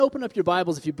Open up your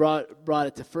Bibles if you brought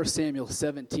it to 1 Samuel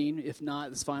 17. If not,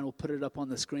 it's fine. We'll put it up on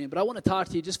the screen. But I want to talk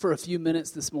to you just for a few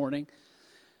minutes this morning.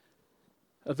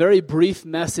 A very brief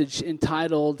message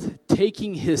entitled,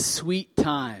 Taking His Sweet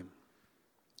Time.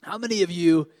 How many of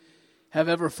you have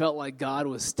ever felt like God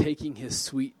was taking His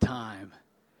sweet time?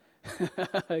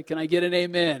 Can I get an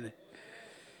amen?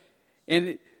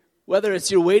 And whether it's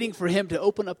you're waiting for Him to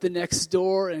open up the next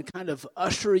door and kind of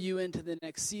usher you into the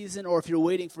next season, or if you're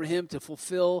waiting for Him to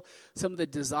fulfill some of the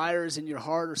desires in your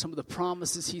heart or some of the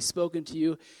promises He's spoken to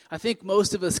you, I think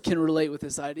most of us can relate with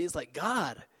this idea. It's like,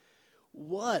 God,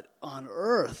 what on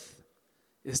earth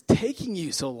is taking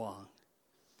you so long?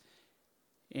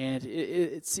 And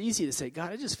it's easy to say,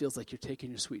 God, it just feels like you're taking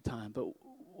your sweet time. But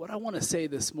what I want to say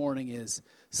this morning is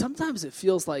sometimes it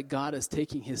feels like God is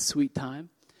taking His sweet time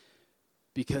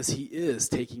because He is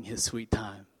taking His sweet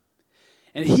time.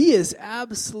 And He is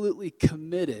absolutely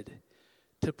committed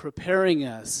to preparing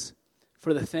us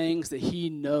for the things that He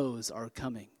knows are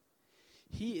coming.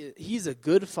 He's a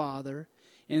good Father,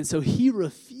 and so He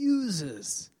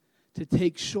refuses to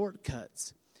take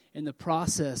shortcuts in the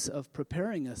process of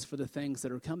preparing us for the things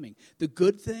that are coming. The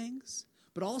good things,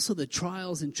 but also the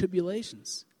trials and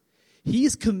tribulations.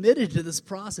 He's committed to this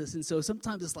process, and so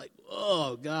sometimes it's like,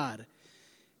 oh, God.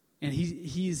 And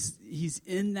he's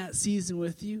in that season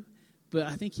with you, but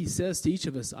I think He says to each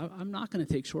of us, I'm not going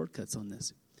to take shortcuts on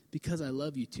this because I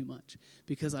love you too much,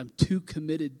 because I'm too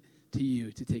committed to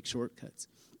you to take shortcuts.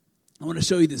 I want to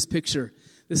show you this picture.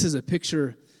 This is a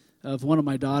picture of one of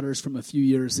my daughters from a few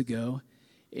years ago,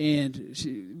 and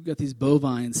we've got these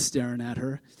bovines staring at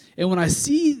her. And when I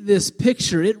see this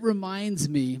picture, it reminds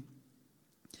me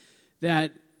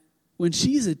that when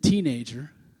she's a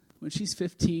teenager, when she's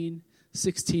 15,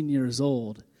 16 years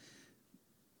old,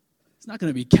 it's not going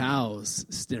to be cows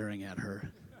staring at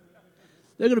her.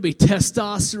 They're going to be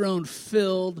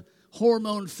testosterone-filled,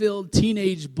 hormone-filled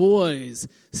teenage boys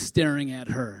staring at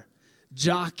her,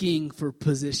 jockeying for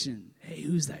position. Hey,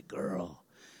 who's that girl?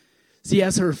 See,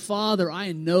 as her father,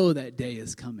 I know that day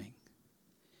is coming.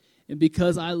 And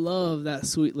because I love that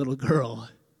sweet little girl,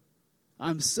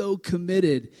 I'm so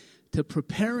committed to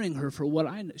preparing her for what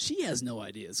I know. She has no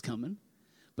idea it's coming.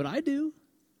 But I do.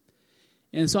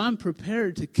 And so I'm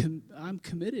I'm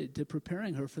committed to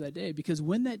preparing her for that day, because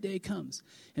when that day comes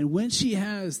and when she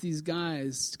has these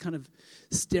guys kind of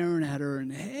staring at her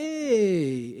and,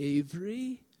 hey,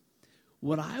 Avery,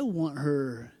 what I want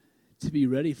her to be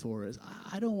ready for is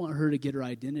I don't want her to get her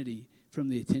identity from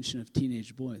the attention of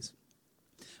teenage boys.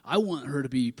 I want her to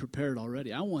be prepared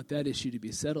already. I want that issue to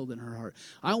be settled in her heart.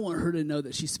 I want her to know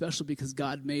that she's special because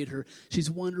God made her.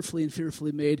 She's wonderfully and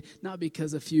fearfully made, not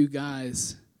because a few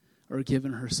guys are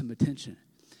giving her some attention.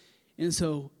 And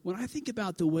so when I think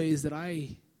about the ways that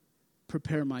I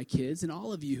prepare my kids, and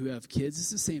all of you who have kids, it's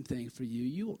the same thing for you.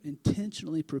 You will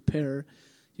intentionally prepare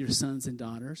your sons and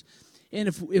daughters. And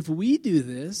if we do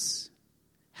this,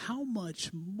 how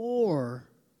much more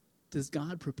does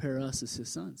God prepare us as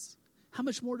His sons? How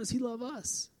much more does He love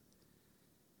us?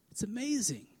 It's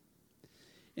amazing.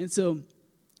 And so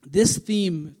this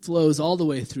theme flows all the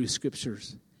way through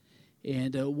Scriptures.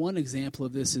 And one example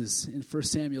of this is in 1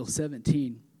 Samuel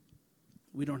 17.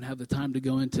 We don't have the time to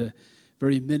go into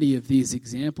very many of these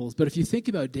examples. But if you think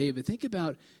about David, think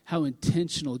about how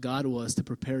intentional God was to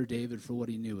prepare David for what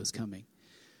He knew was coming.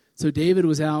 So David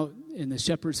was out in the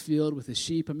shepherd's field with his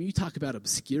sheep. I mean, you talk about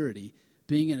obscurity.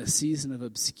 Being in a season of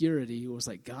obscurity, it was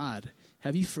like, God,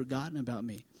 have you forgotten about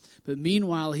me? But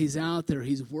meanwhile, he's out there,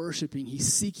 he's worshiping,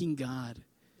 he's seeking God.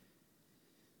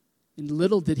 And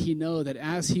little did he know that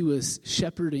as he was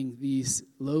shepherding these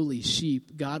lowly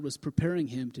sheep, God was preparing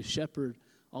him to shepherd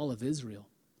all of Israel.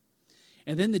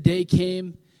 And then the day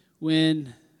came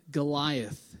when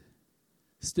Goliath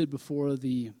stood before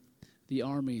the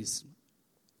armies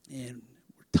and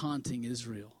were taunting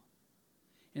Israel.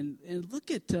 And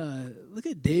look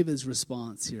at David's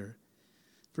response here.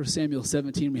 1 Samuel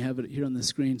 17, we have it here on the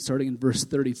screen, starting in verse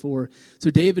 34. So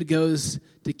David goes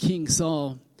to King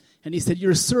Saul, and he said,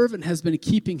 "Your servant has been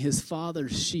keeping his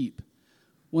father's sheep.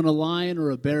 When a lion or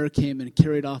a bear came and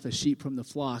carried off a sheep from the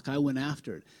flock, I went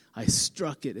after it. I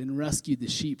struck it and rescued the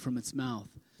sheep from its mouth.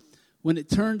 When it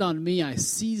turned on me, I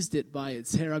seized it by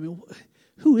its hair." I mean,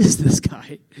 who is this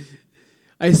guy?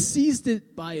 "I seized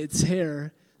it by its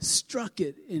hair, struck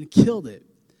it, and killed it.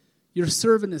 Your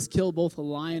servant has killed both the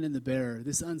lion and the bear.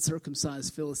 This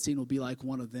uncircumcised Philistine will be like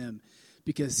one of them,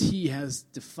 because he has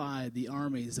defied the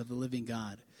armies of the living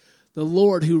God. The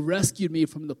Lord who rescued me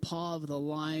from the paw of the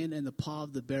lion and the paw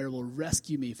of the bear will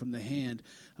rescue me from the hand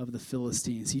of the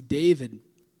Philistines." See, David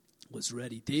was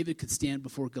ready. David could stand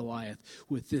before Goliath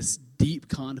with this deep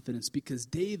confidence because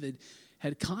David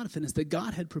had confidence that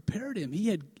God had prepared him.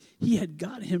 He had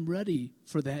got him ready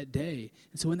for that day.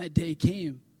 And so when that day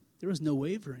came, there was no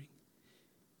wavering.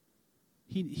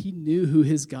 He knew who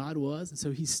his God was, and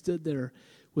so he stood there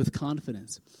with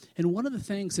confidence. And one of the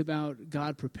things about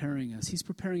God preparing us, he's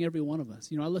preparing every one of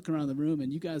us. You know, I look around the room,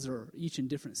 and you guys are each in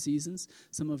different seasons.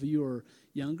 Some of you are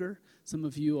younger. Some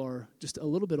of you are just a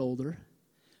little bit older.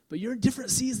 But you're in different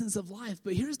seasons of life.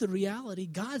 But here's the reality.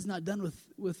 God's not done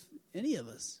with any of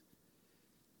us.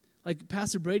 Like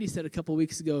Pastor Brady said a couple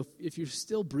weeks ago, if you're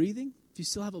still breathing, if you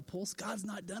still have a pulse, God's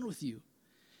not done with you.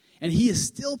 And he is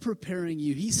still preparing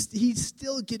you. He's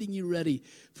still getting you ready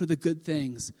for the good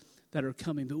things that are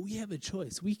coming. But we have a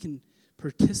choice. We can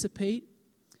participate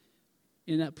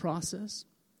in that process.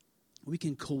 We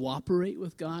can cooperate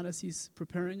with God as he's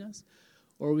preparing us.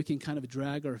 Or we can kind of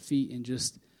drag our feet and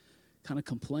just kind of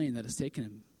complain that it's taken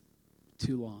him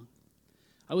too long.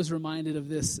 I was reminded of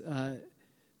this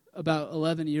about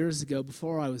 11 years ago.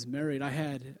 Before I was married,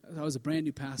 I was a brand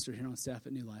new pastor here on staff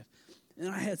at New Life. And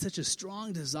I had such a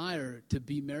strong desire to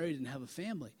be married and have a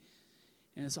family.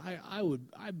 And so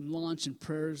I'd launch in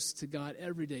prayers to God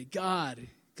every day. God,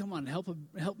 come on, help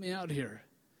me out here.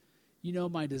 You know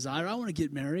my desire. I want to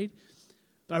get married.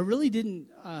 But I really didn't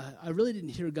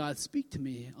hear God speak to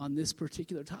me on this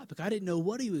particular topic. I didn't know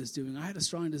what he was doing. I had a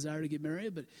strong desire to get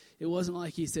married, but it wasn't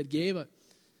like he said, Gabe,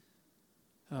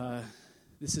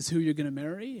 this is who you're going to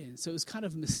marry. And so it was kind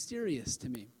of mysterious to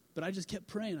me. But I just kept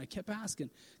praying. I kept asking,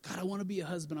 God, I want to be a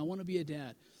husband. I want to be a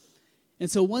dad. And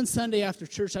so one Sunday after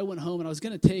church, I went home, and I was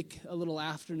going to take a little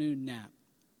afternoon nap.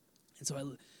 And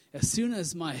so as soon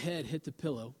as my head hit the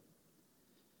pillow,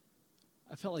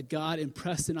 I felt like God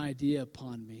impressed an idea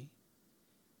upon me.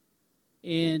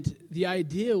 And the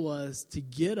idea was to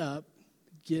get up,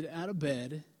 get out of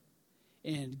bed,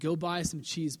 and go buy some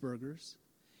cheeseburgers,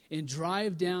 and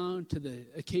drive down to the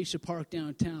Acacia Park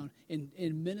downtown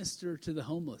and minister to the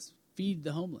homeless, feed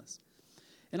the homeless.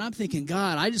 And I'm thinking,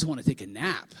 God, I just want to take a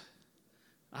nap.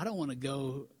 I don't want to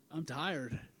go. I'm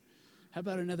tired. How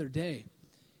about another day?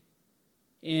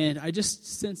 And I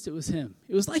just sensed it was him.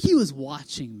 It was like he was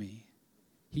watching me.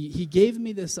 He gave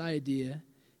me this idea.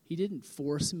 He didn't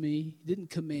force me. He didn't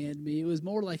command me. It was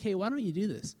more like, hey, why don't you do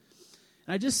this?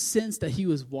 And I just sensed that he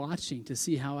was watching to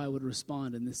see how I would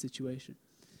respond in this situation.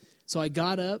 So I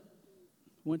got up,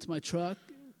 went to my truck,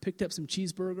 picked up some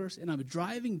cheeseburgers, and I'm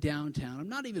driving downtown. I'm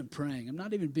not even praying. I'm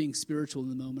not even being spiritual in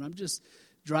the moment. I'm just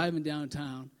driving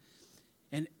downtown.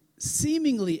 And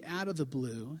seemingly out of the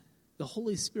blue, the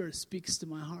Holy Spirit speaks to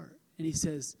my heart. And he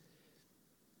says,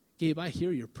 Gabe, I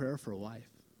hear your prayer for a wife.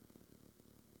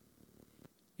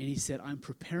 And he said, I'm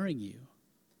preparing you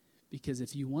because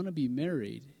if you want to be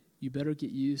married, you better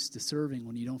get used to serving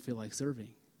when you don't feel like serving.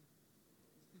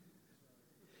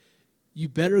 You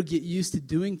better get used to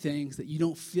doing things that you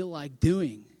don't feel like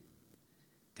doing.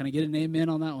 Can I get an amen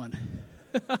on that one?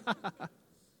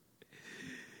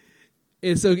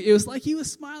 And so it was like he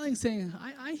was smiling, saying,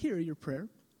 I hear your prayer.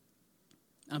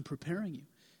 I'm preparing you.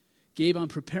 Gabe, I'm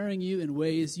preparing you in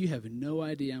ways you have no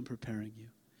idea I'm preparing you.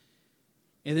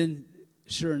 And then,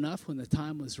 sure enough, when the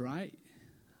time was right,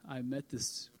 I met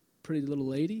this pretty little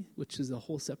lady, which is a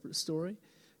whole separate story,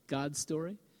 God's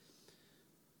story.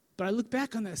 But I look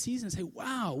back on that season and say,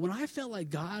 wow, when I felt like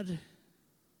God,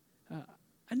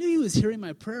 I knew he was hearing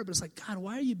my prayer, but it's like, God,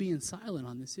 why are you being silent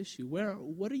on this issue?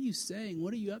 What are you saying?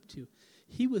 What are you up to?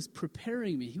 He was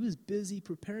preparing me. He was busy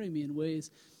preparing me in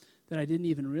ways that I didn't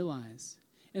even realize.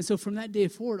 And so from that day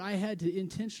forward, I had to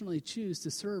intentionally choose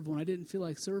to serve when I didn't feel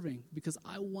like serving because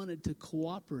I wanted to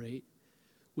cooperate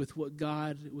with what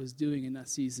God was doing in that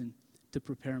season to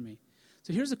prepare me.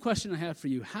 So here's a question I have for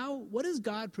you. What is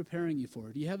God preparing you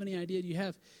for? Do you have any idea? Do you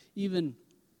have even,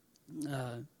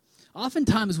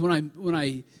 oftentimes when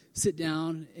I sit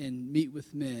down and meet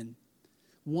with men,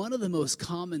 one of the most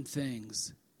common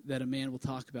things that a man will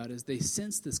talk about is they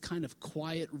sense this kind of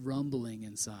quiet rumbling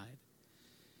inside.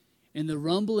 And the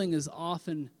rumbling is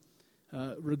often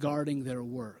regarding their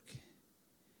work.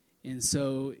 And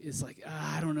so it's like,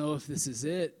 I don't know if this is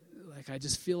it. Like, I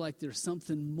just feel like there's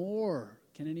something more.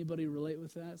 Can anybody relate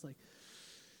with that? It's like,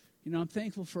 I'm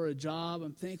thankful for a job.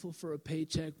 I'm thankful for a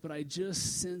paycheck, but I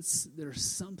just sense there's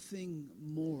something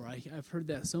more. I've heard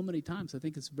that so many times. I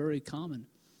think it's very common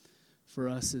for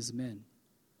us as men.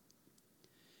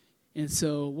 And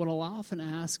so what I'll often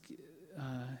ask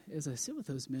as I sit with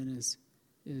those men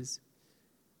is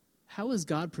how is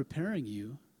God preparing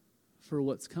you for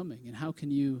what's coming, and how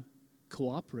can you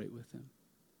cooperate with him?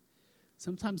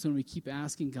 Sometimes when we keep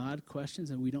asking God questions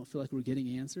and we don't feel like we're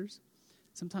getting answers,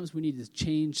 Sometimes we need to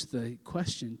change the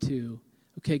question to,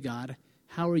 okay, God,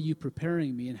 how are you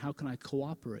preparing me and how can I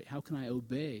cooperate? How can I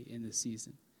obey in this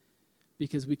season?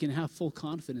 Because we can have full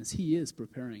confidence He is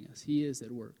preparing us. He is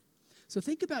at work. So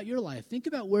think about your life. Think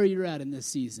about where you're at in this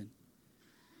season.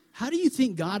 How do you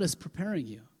think God is preparing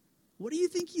you? What do you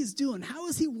think He's doing? How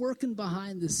is He working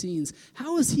behind the scenes?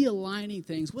 How is He aligning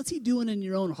things? What's He doing in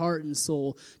your own heart and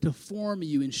soul to form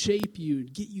you and shape you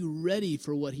and get you ready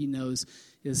for what He knows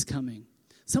is coming?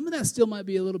 Some of that still might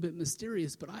be a little bit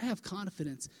mysterious, but I have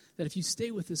confidence that if you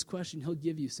stay with this question, He'll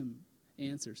give you some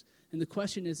answers. And the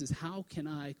question is how can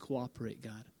I cooperate,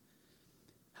 God?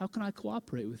 How can I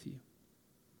cooperate with you?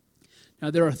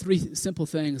 Now, there are three simple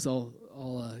things I'll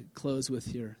close with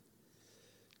here.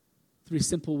 Three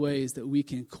simple ways that we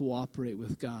can cooperate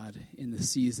with God in the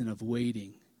season of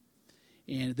waiting.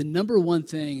 And the number one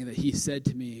thing that He said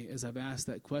to me as I've asked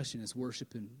that question is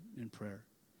worship and prayer.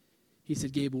 He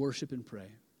said, Gabe, worship and pray.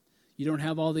 You don't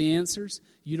have all the answers.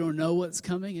 You don't know what's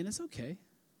coming, and it's okay.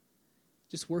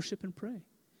 Just worship and pray.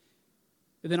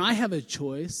 And then I have a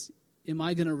choice. Am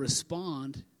I going to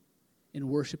respond in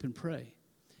worship and pray?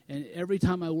 And every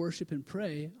time I worship and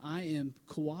pray, I am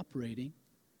cooperating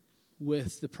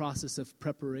with the process of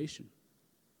preparation.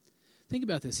 Think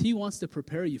about this. He wants to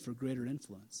prepare you for greater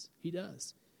influence. He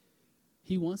does.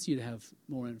 He wants you to have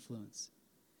more influence.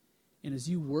 And as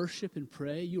you worship and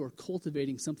pray, you are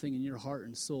cultivating something in your heart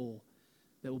and soul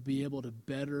that will be able to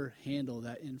better handle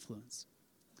that influence,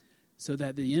 so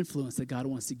that the influence that God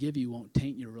wants to give you won't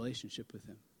taint your relationship with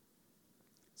Him.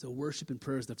 So worship and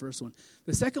prayer is the first one.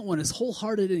 The second one is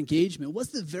wholehearted engagement.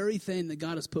 What's the very thing that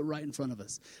God has put right in front of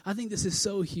us? I think this is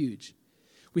so huge.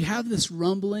 We have this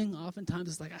rumbling. Oftentimes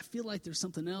it's like, I feel like there's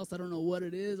something else. I don't know what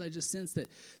it is. I just sense that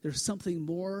there's something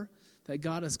more that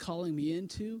God is calling me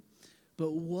into.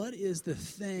 But what is the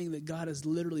thing that God has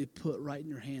literally put right in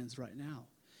your hands right now?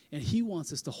 And He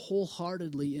wants us to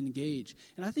wholeheartedly engage.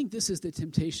 And I think this is the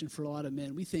temptation for a lot of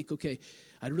men. We think, okay,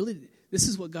 this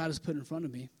is what God has put in front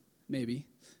of me, maybe,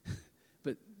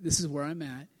 but this is where I'm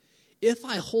at. If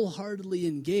I wholeheartedly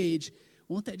engage,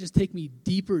 won't that just take me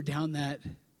deeper down that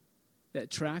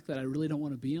track that I really don't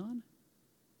want to be on?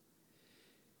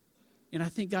 And I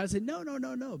think God said,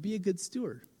 no, be a good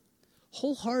steward.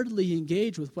 Wholeheartedly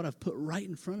engage with what I've put right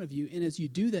in front of you. And as you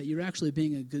do that, you're actually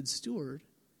being a good steward.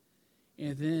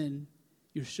 And then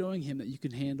you're showing Him that you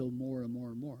can handle more and more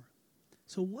and more.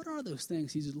 So what are those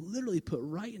things He's literally put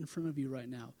right in front of you right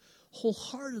now?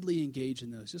 Wholeheartedly engage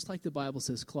in those. Just like the Bible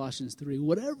says, Colossians 3,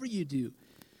 whatever you do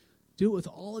it with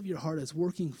all of your heart as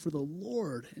working for the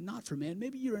Lord and not for man.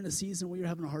 Maybe you're in a season where you're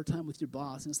having a hard time with your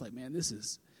boss, and it's like, man, this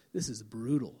is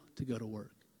brutal to go to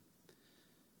work.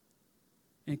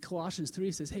 And Colossians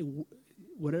 3 says, hey,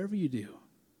 whatever you do,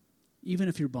 even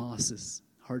if your boss is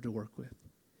hard to work with,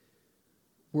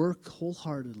 work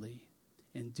wholeheartedly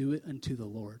and do it unto the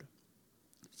Lord.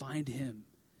 Find Him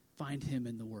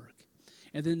in the work.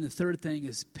 And then the third thing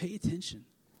is pay attention.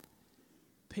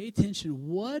 Pay attention.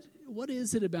 What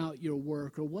is it about your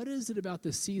work, or what is it about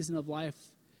the season of life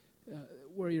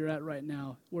where you're at right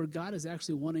now, where God is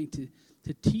actually wanting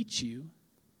to teach you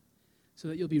so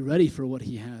that you'll be ready for what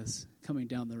He has coming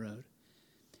down the road?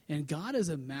 And God is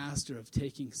a master of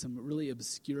taking some really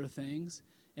obscure things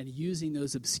and using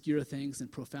those obscure things in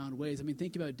profound ways. I mean,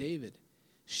 think about David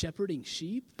shepherding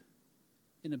sheep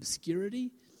in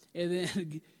obscurity, and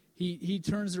then he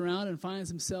turns around and finds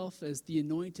himself as the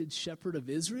anointed shepherd of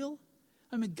Israel.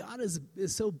 I mean, God is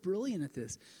so brilliant at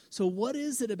this. So what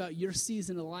is it about your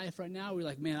season of life right now where you're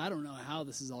like, man, I don't know how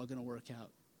this is all going to work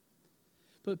out?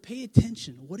 But pay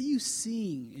attention. What are you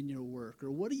seeing in your work?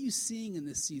 Or what are you seeing in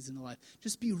this season of life?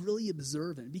 Just be really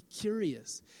observant. Be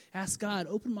curious. Ask God,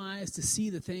 open my eyes to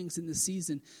see the things in this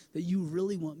season that you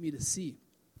really want me to see.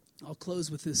 I'll close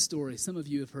with this story. Some of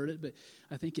you have heard it, but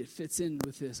I think it fits in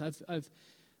with this. I've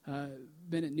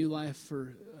been at New Life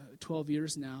for 12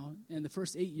 years now, and the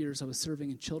first 8 years I was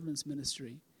serving in children's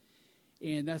ministry.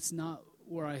 And that's not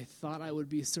where I thought I would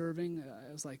be serving.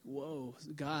 I was like, whoa,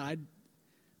 God,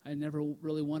 I never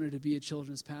really wanted to be a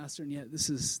children's pastor, and yet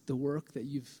this is the work that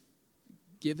you've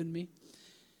given me.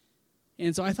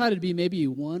 And so I thought it'd be maybe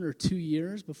 1 or 2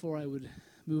 years before I would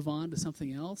move on to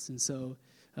something else. And so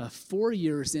 4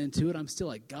 years into it, I'm still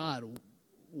like, God,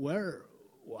 where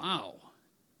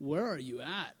are you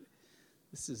at?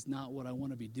 This is not what I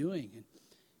want to be doing.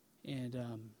 And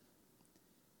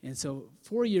so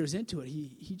 4 years into it,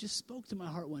 he just spoke to my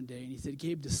heart one day, and he said,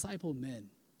 Gabe, disciple men.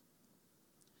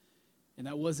 And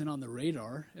that wasn't on the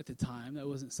radar at the time. That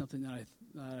wasn't something that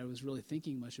I was really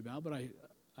thinking much about, but I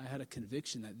had a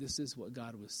conviction that this is what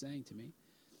God was saying to me.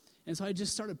 And so I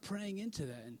just started praying into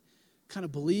that. And kind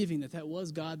of believing that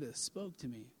was God that spoke to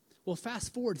me. Well,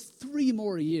 fast forward 3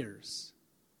 more years.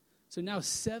 So now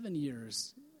 7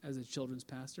 years as a children's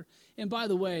pastor. And by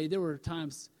the way, there were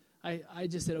times I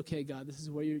just said, okay, God, this is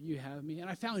where you have me. And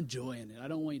I found joy in it. I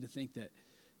don't want you to think that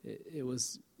it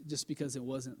was just because it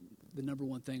wasn't the number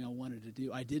one thing I wanted to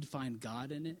do. I did find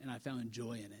God in it, and I found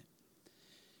joy in it.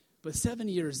 But 7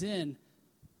 years in,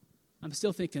 I'm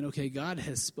still thinking, okay, God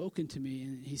has spoken to me,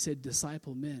 and he said,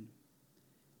 disciple men.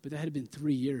 But that had been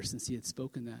 3 years since he had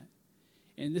spoken that.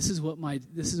 And this is what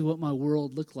my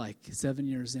world looked like 7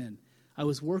 years in. I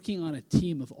was working on a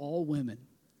team of all women,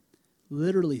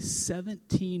 literally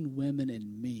 17 women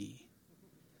and me.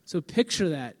 So picture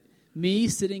that, me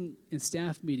sitting in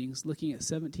staff meetings looking at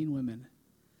 17 women.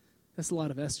 That's a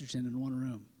lot of estrogen in one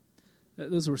room.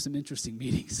 Those were some interesting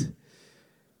meetings.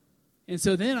 And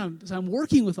so then I'm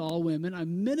working with all women.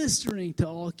 I'm ministering to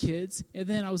all kids. And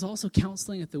then I was also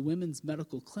counseling at the Women's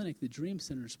Medical Clinic, the Dream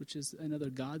Centers, which is another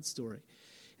God story.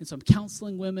 And so I'm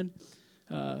counseling women,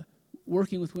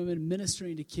 working with women,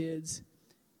 ministering to kids,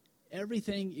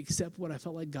 everything except what I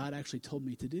felt like God actually told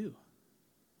me to do.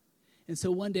 And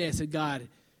so one day I said, God,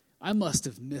 I must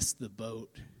have missed the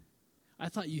boat. I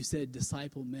thought you said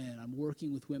disciple men. I'm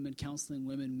working with women, counseling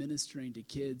women, ministering to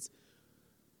kids.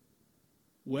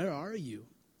 Where are you?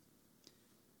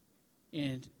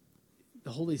 And the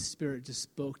Holy Spirit just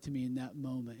spoke to me in that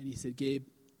moment. And he said, Gabe,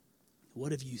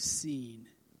 what have you seen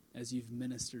as you've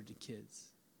ministered to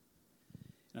kids?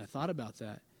 And I thought about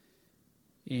that.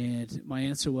 And my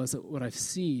answer was that what I've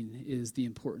seen is the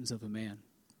importance of a man,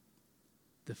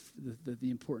 the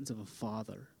importance of a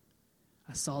father.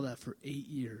 I saw that for 8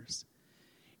 years.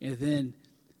 And then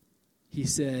he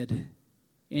said,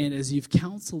 and as you've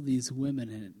counseled these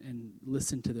women and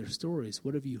listened to their stories,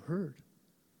 what have you heard?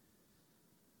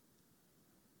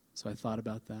 So I thought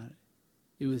about that.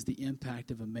 It was the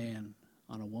impact of a man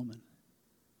on a woman.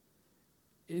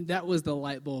 And that was the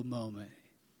light bulb moment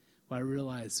where I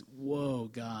realized, whoa,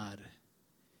 God,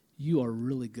 you are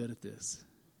really good at this.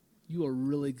 You are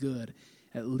really good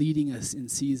at leading us in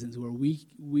seasons where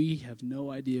we have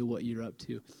no idea what you're up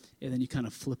to. And then you kind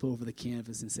of flip over the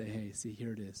canvas and say, hey, see,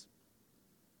 here it is.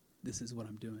 This is what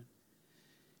I'm doing.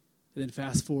 And then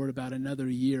fast forward about another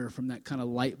year from that kind of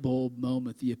light bulb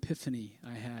moment, the epiphany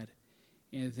I had.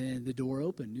 And then the door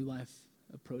opened. New Life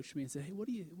approached me and said, hey, what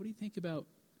do you think about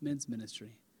men's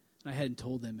ministry? And I hadn't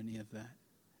told them any of that.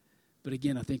 But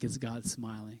again, I think it's God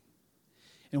smiling.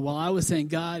 And while I was saying,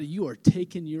 God, you are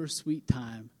taking your sweet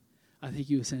time, I think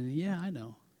he was saying, yeah, I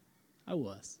know. I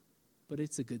was. But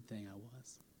it's a good thing I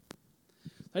was.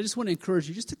 I just want to encourage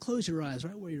you just to close your eyes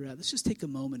right where you're at. Let's just take a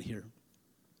moment here.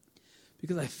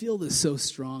 Because I feel this so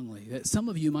strongly that some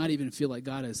of you might even feel like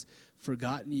God has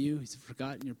forgotten you. He's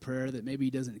forgotten your prayer, that maybe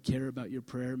he doesn't care about your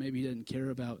prayer. Maybe he doesn't care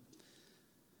about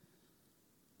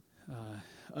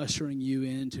ushering you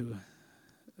into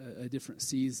a different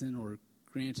season or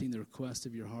granting the request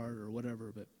of your heart or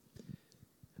whatever. But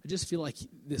I just feel like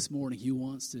this morning he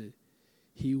wants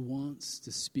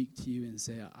to speak to you and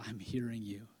say, I'm hearing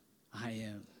you. I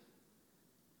am.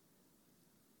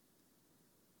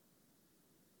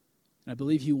 And I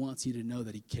believe he wants you to know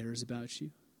that he cares about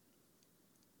you.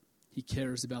 He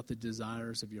cares about the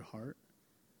desires of your heart.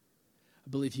 I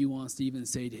believe he wants to even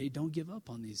say, hey, don't give up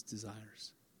on these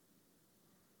desires.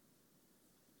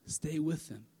 Stay with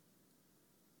them.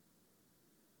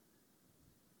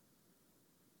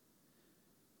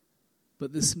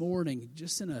 But this morning,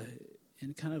 just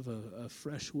in kind of a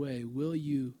fresh way, will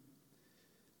you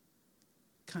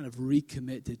kind of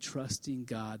recommit to trusting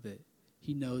God that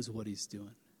he knows what he's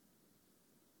doing?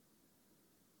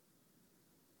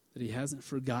 That he hasn't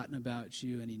forgotten about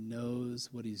you and he knows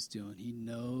what he's doing. He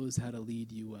knows how to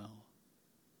lead you well.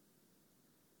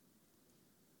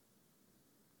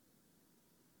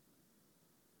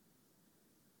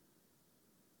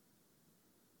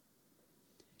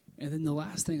 And then the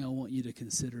last thing I want you to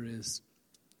consider is,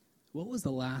 what was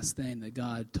the last thing that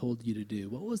God told you to do?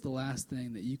 What was the last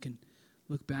thing that you can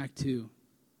look back to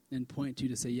and point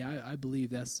to say, yeah, I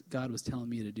believe God was telling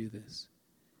me to do this?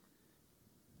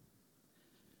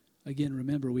 Again,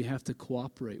 remember, we have to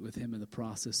cooperate with him in the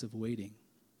process of waiting.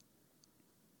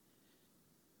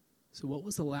 So what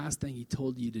was the last thing he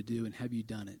told you to do, and have you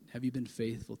done it? Have you been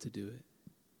faithful to do it?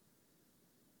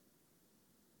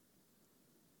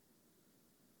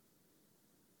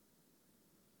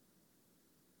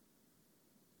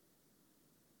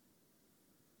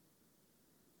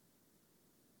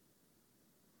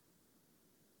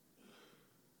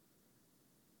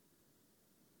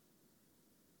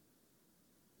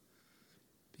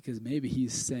 Because maybe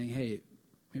he's saying, hey,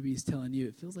 maybe he's telling you,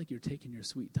 it feels like you're taking your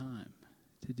sweet time.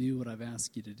 to do what I've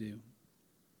asked you to do.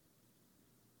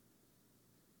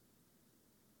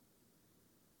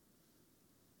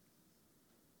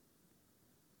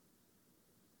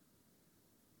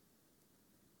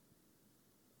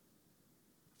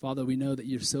 Father, we know that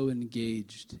you're so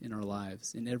engaged in our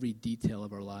lives, in every detail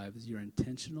of our lives. You're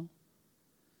intentional.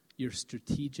 You're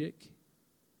strategic.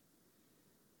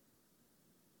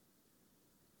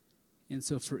 And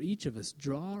so for each of us,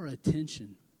 draw our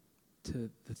attention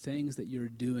to the things that you're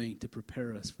doing to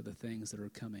prepare us for the things that are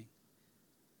coming.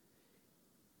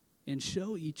 And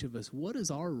show each of us, what is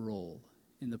our role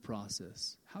in the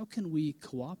process? How can we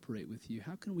cooperate with you?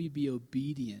 How can we be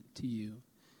obedient to you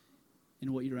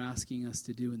in what you're asking us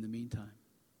to do in the meantime?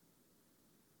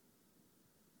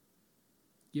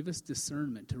 Give us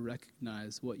discernment to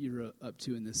recognize what you're up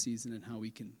to in this season and how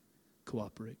we can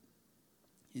cooperate.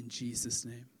 In Jesus'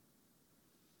 name,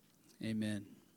 amen.